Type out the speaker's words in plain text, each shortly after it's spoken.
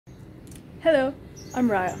Hello, I'm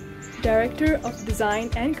Rayah, Director of Design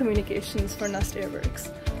and Communications for Nust Airworks.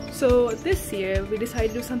 So this year we decided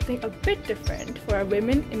to do something a bit different for our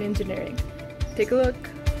women in engineering. Take a look.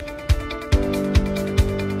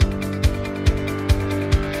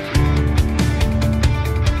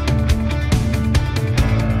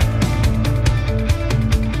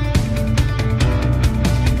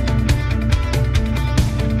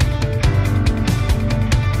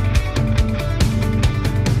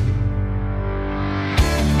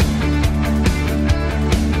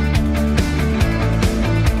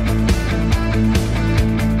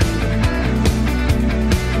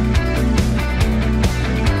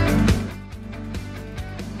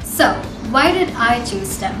 So, why did I choose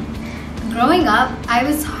STEM? Growing up, I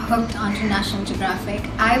was hooked onto National Geographic.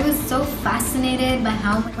 I was so fascinated by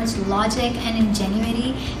how much logic and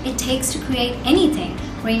ingenuity it takes to create anything,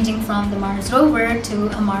 ranging from the Mars rover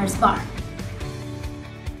to a Mars bar.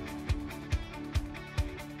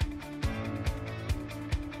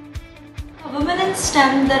 A woman in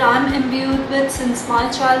STEM that I'm imbued with since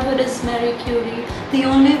my childhood is Marie Curie, the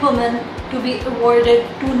only woman to be awarded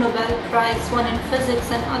 2 Nobel Prizes, one in physics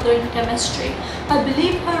and other in chemistry. I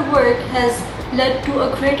believe her work has led to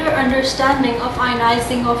a greater understanding of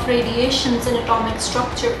ionizing of radiations in atomic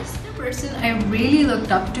structures. The person I really looked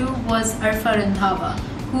up to was Arfa Randhawa,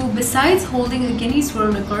 who, besides holding a Guinness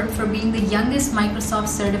World Record for being the youngest Microsoft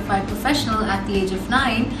certified professional at the age of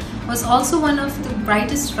 9, was also one of the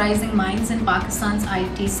brightest rising minds in Pakistan's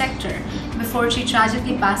IT sector before she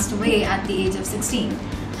tragically passed away at the age of 16.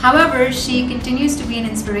 However, she continues to be an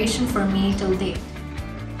inspiration for me till date.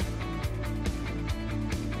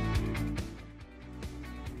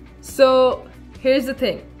 So here's the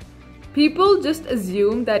thing. People just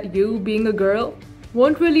assume that you, being a girl,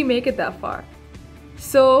 won't really make it that far.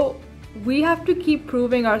 So we have to keep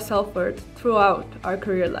proving our self-worth throughout our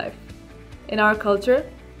career life. In our culture,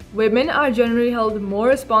 women are generally held more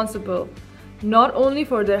responsible, not only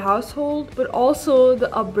for their household, but also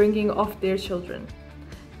the upbringing of their children.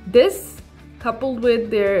 This, coupled with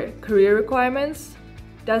their career requirements,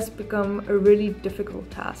 does become a really difficult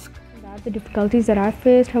task. The difficulties that I've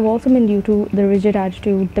faced have also been due to the rigid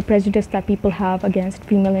attitude, the prejudice that people have against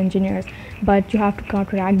female engineers. But you have to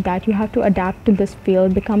counteract that. You have to adapt to this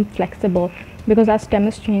field, become flexible. Because as STEM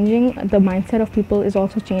is changing, the mindset of people is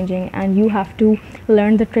also changing, and you have to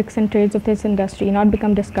learn the tricks and trades of this industry, not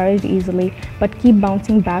become discouraged easily, but keep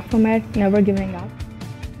bouncing back from it, never giving up.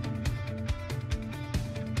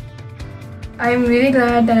 I'm really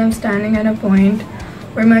glad that I'm standing at a point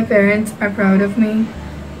where my parents are proud of me.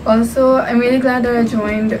 Also, I'm really glad that I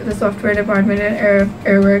joined the software department at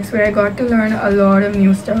Airworks, where I got to learn a lot of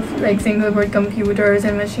new stuff like single board computers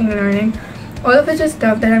and machine learning, all of which is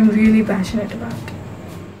stuff that I'm really passionate about.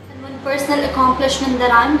 And one personal accomplishment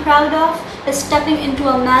that I'm proud of is stepping into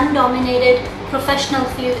a man-dominated professional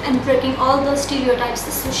field and breaking all those stereotypes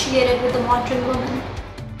associated with the modern woman.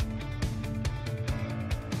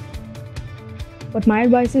 But my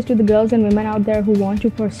advice is to the girls and women out there who want to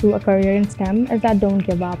pursue a career in STEM is that don't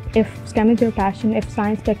give up. If STEM is your passion, if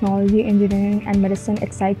science, technology, engineering and medicine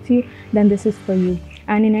excites you, then this is for you.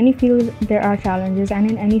 And in any field there are challenges,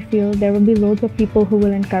 and in any field there will be loads of people who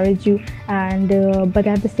will encourage you, and but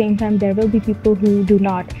at the same time there will be people who do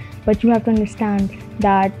not. But you have to understand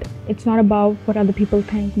that it's not about what other people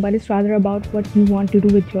think, but it's rather about what you want to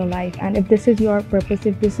do with your life. And if this is your purpose,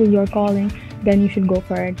 if this is your calling, then you should go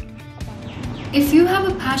for it. If you have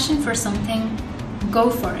a passion for something, go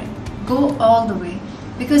for it. Go all the way.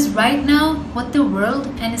 Because right now, what the world,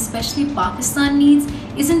 and especially Pakistan, needs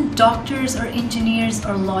isn't doctors or engineers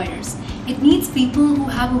or lawyers. It needs people who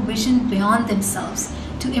have a vision beyond themselves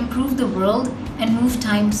to improve the world and move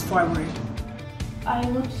times forward. I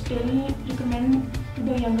would still recommend to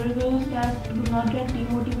the younger girls that do not get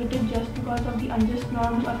demotivated just because of the unjust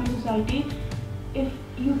norms of your society. If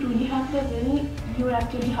you truly have the will, you're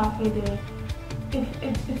actually halfway there.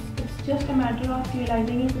 It's just a matter of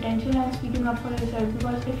realizing your potential and speaking up for yourself,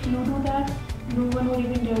 because if you do that, no one will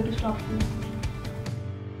even dare to stop you.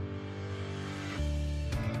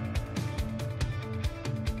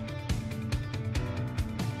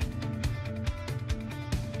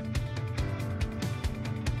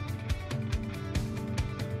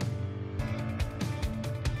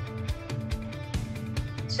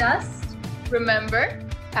 Just remember,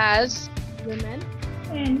 as women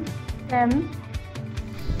And them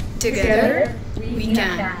together we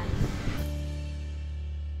can.